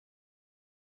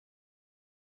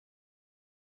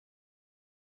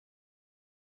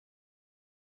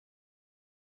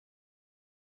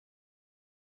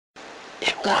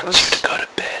wants you to go to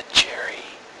bed, Jerry.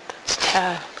 That's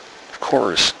Tad. Of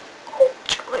course.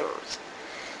 Cheers.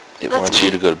 It wants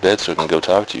you to go to bed so it can go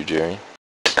talk to you, Jerry.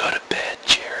 Go to bed,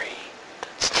 Jerry.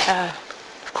 That's Tad.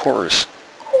 Of course.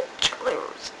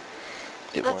 Cheers.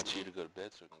 It wants you to go to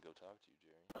bed so it can go talk to you,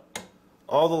 Jerry.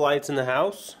 All the lights in the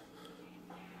house.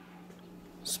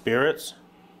 Spirits.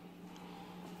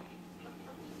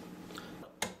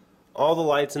 All the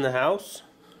lights in the house.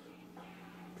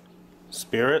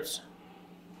 Spirits.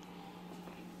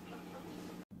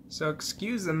 So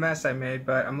excuse the mess I made,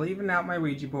 but I'm leaving out my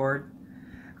Ouija board.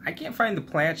 I can't find the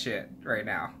planchette right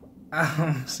now.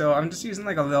 So I'm just using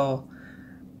like a little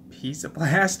piece of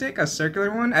plastic, a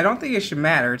circular one. I don't think it should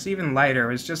matter. It's even lighter.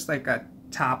 It was just like a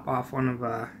top off one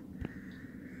of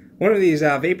these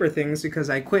vapor things because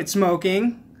I quit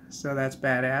smoking. So that's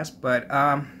badass. But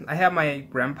I have my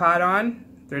REM pod on.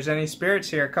 If there's any spirits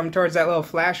here, come towards that little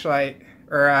flashlight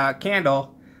or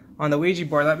candle on the Ouija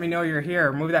board. Let me know you're here.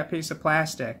 Remove that piece of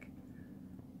plastic.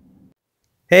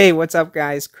 Hey, what's up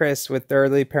guys? Chris with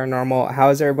Thoroughly Paranormal.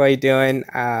 How's everybody doing?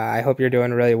 I hope you're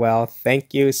doing really well.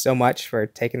 Thank you so much for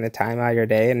taking the time out of your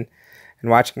day and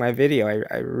watching my video.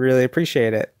 I really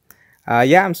appreciate it.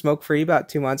 Yeah, I'm smoke-free about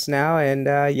 2 months now, and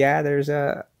yeah, there's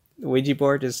a Ouija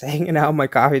board just hanging out on my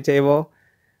coffee table.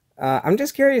 I'm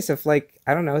just curious if, like,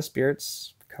 I don't know,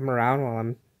 spirits come around while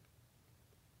I'm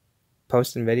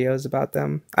posting videos about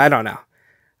them. I don't know.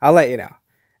 I'll let you know.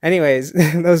 Anyways,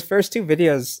 those first two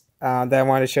videos that I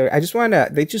want to show you,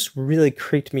 they just really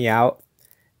creeped me out,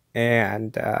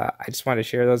 and I just want to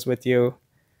share those with you.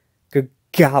 Good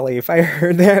golly, if I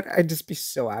heard that, I'd just be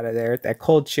so out of there. That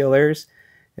Cold Chillers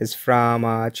is from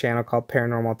a channel called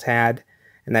Paranormal Tad,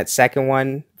 and that second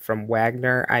one from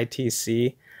Wagner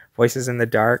ITC, Voices in the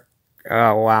Dark.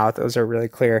 Oh wow, those are really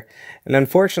clear. And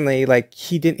unfortunately, like,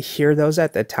 he didn't hear those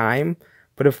at the time,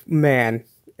 but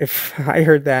if I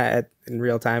heard that in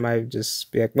real time, I'd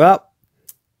just be like, well,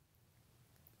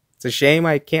 it's a shame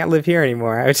I can't live here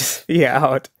anymore. I would just be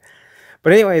out.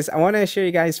 But anyways, I want to show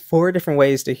you guys 4 different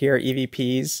ways to hear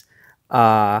EVPs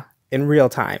in real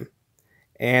time.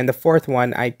 And the fourth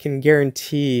one, I can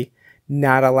guarantee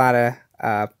not a lot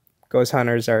of ghost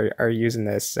hunters are using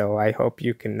this. So I hope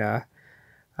you can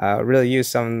really use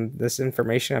some of this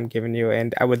information I'm giving you.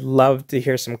 And I would love to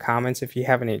hear some comments if you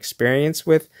have any experience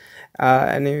with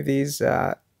any of these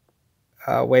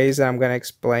ways that I'm going to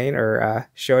explain or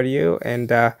show to you.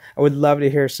 And I would love to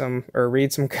hear some or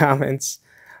read some comments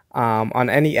on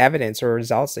any evidence or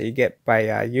results that you get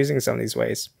by using some of these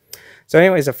ways. So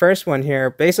anyways, the first one here,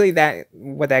 basically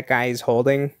what that guy is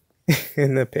holding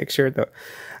in the picture,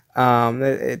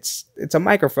 it's a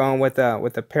microphone with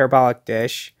a parabolic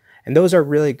dish, and those are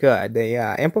really good. They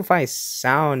amplify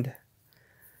sound,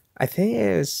 I think it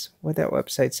is what that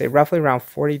website say, roughly around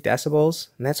 40 decibels,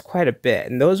 and that's quite a bit.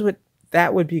 And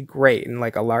that would be great in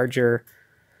like a larger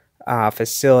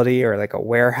facility or like a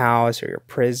warehouse or your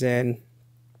prison.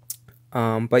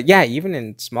 But yeah, even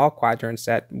in small quadrants,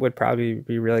 that would probably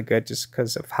be really good just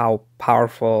because of how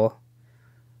powerful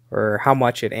or how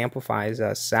much it amplifies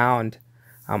sound.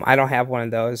 I don't have one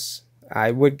of those.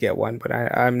 I would get one, but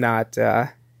I'm not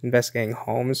investigating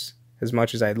homes as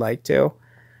much as I'd like to.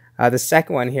 The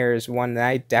second one here is one that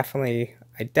I definitely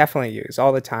use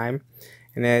all the time,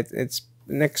 and it's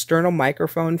an external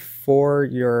microphone for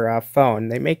your phone.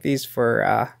 They make these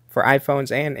for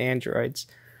iPhones and Androids.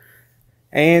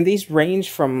 And these range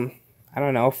from, I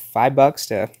don't know, $5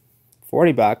 to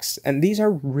 $40. And these are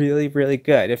really, really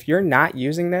good. If you're not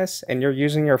using this and you're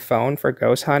using your phone for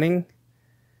ghost hunting,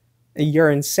 you're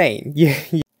insane.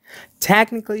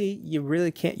 Technically, you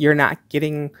really can't, you're not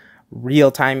getting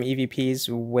real-time EVPs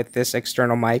with this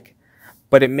external mic,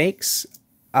 but it makes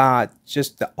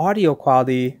just the audio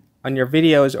quality on your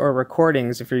videos or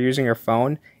recordings, if you're using your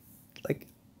phone, like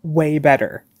way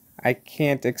better. I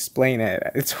can't explain it.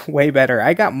 It's way better.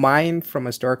 I got mine from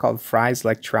a store called Fry's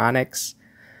Electronics.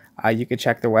 You could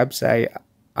check their website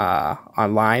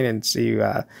online and see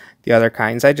the other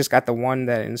kinds. I just got the one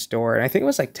that in store, and I think it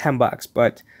was like $10.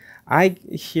 But I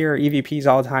hear EVPs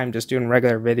all the time just doing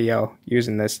regular video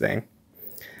using this thing.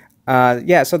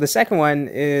 Yeah. So the second one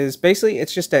is basically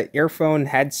it's just an earphone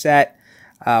headset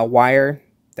wire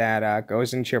that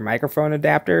goes into your microphone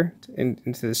adapter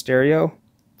into the stereo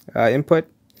input.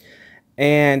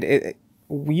 And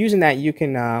using that, you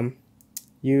can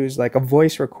use like a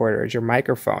voice recorder as your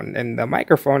microphone. And the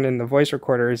microphone in the voice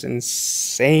recorder is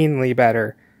insanely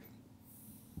better,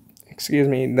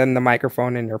 than the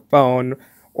microphone in your phone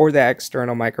or the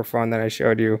external microphone that I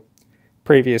showed you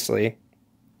previously.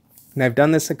 And I've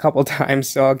done this a couple times,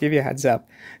 so I'll give you a heads up.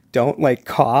 Don't like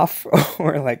cough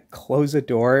or like close a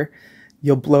door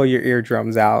you'll blow your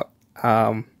eardrums out.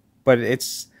 But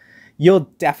you'll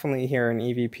definitely hear an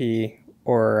EVP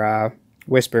or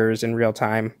whispers in real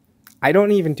time. I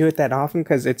don't even do it that often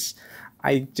because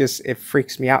it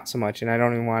freaks me out so much, and I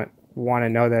don't even want to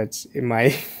know that it's in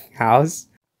my house.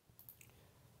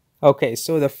 Okay,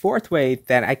 so the fourth way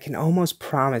that I can almost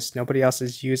promise nobody else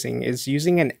is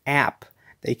using an app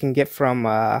they can get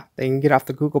off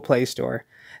the Google Play Store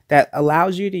that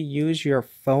allows you to use your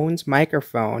phone's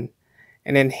microphone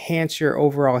and enhance your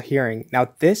overall hearing.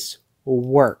 Now this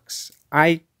works.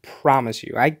 I promise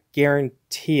you. I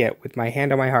guarantee it with my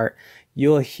hand on my heart.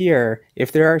 You'll hear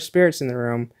if there are spirits in the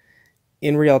room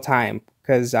in real time,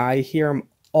 because I hear them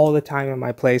all the time in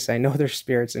my place. I know there's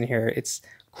spirits in here. It's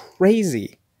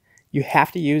crazy. You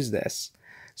have to use this.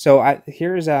 So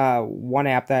here's one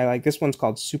app that I like. This one's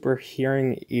called Super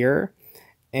Hearing Ear,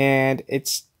 and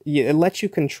it lets you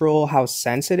control how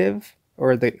sensitive,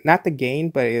 or not the gain,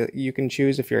 but you can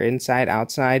choose if you're inside,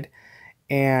 outside,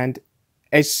 and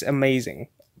it's amazing.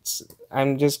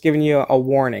 I'm just giving you a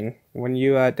warning when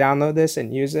you download this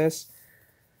and use this.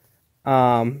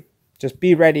 Just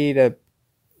be ready to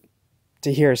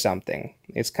hear something.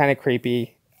 It's kind of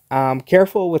creepy.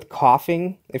 Careful with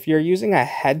coughing. If you're using a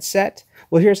headset,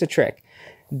 well, here's the trick.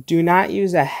 Do not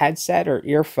use a headset or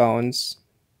earbuds,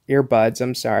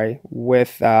 I'm sorry,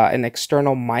 with an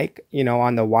external mic,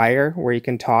 on the wire where you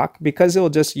can talk, because it will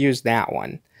just use that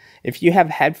one. If you have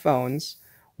headphones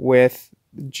with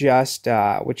just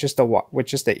the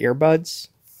earbuds,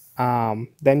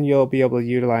 then you'll be able to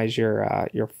utilize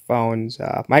your phone's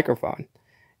microphone,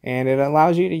 and it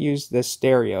allows you to use the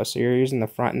stereo, so you're using the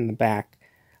front and the back.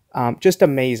 Just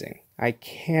amazing. I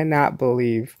cannot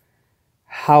believe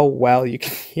how well you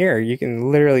can hear. You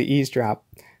can literally eavesdrop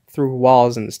through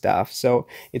walls and stuff. So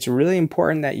it's really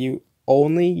important that you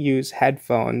only use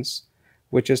headphones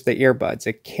with just the earbuds.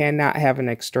 It cannot have an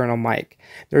external mic.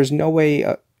 There's no way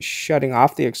shutting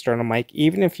off the external mic.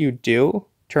 Even if you do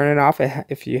turn it off,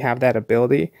 if you have that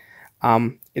ability,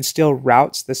 it still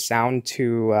routes the sound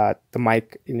to the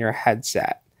mic in your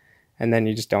headset, and then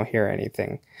you just don't hear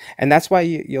anything. And that's why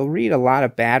you'll read a lot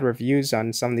of bad reviews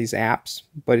on some of these apps,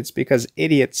 but it's because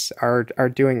idiots are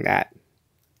doing that.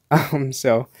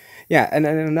 So yeah, and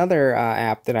then another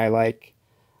app that I like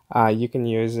you can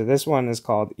use, this one is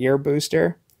called Ear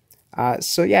Booster.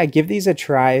 So yeah, give these a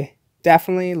try.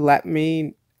 Definitely let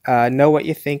me know what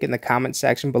you think in the comment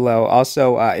section below.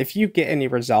 Also, if you get any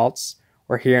results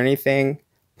or hear anything,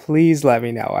 please let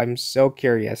me know. I'm so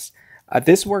curious.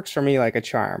 This works for me like a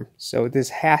charm, so this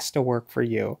has to work for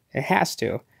you. It has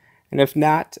to. And if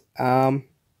not, I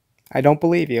don't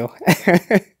believe you.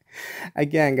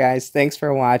 Again, guys, thanks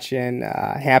for watching.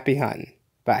 Happy hunting.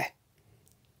 Bye.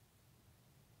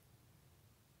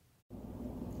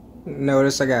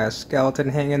 Notice I got a skeleton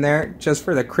hanging there just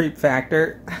for the creep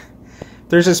factor.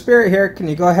 There's a spirit here. Can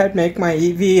you go ahead and make my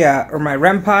EV or my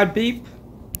REM pod beep?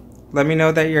 Let me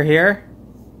know that you're here.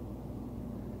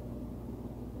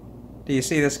 Do you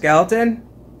see the skeleton?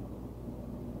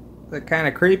 Is it kind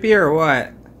of creepy or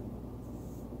what?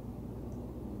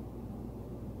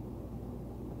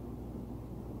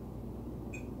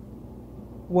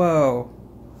 Whoa.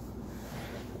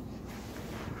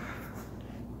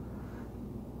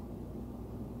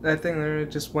 That thing literally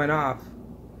just went off.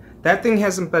 That thing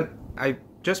hasn't been... I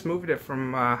just moved it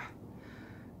from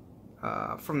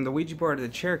the Ouija board to the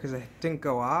chair because it didn't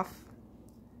go off.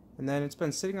 And then it's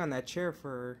been sitting on that chair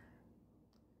for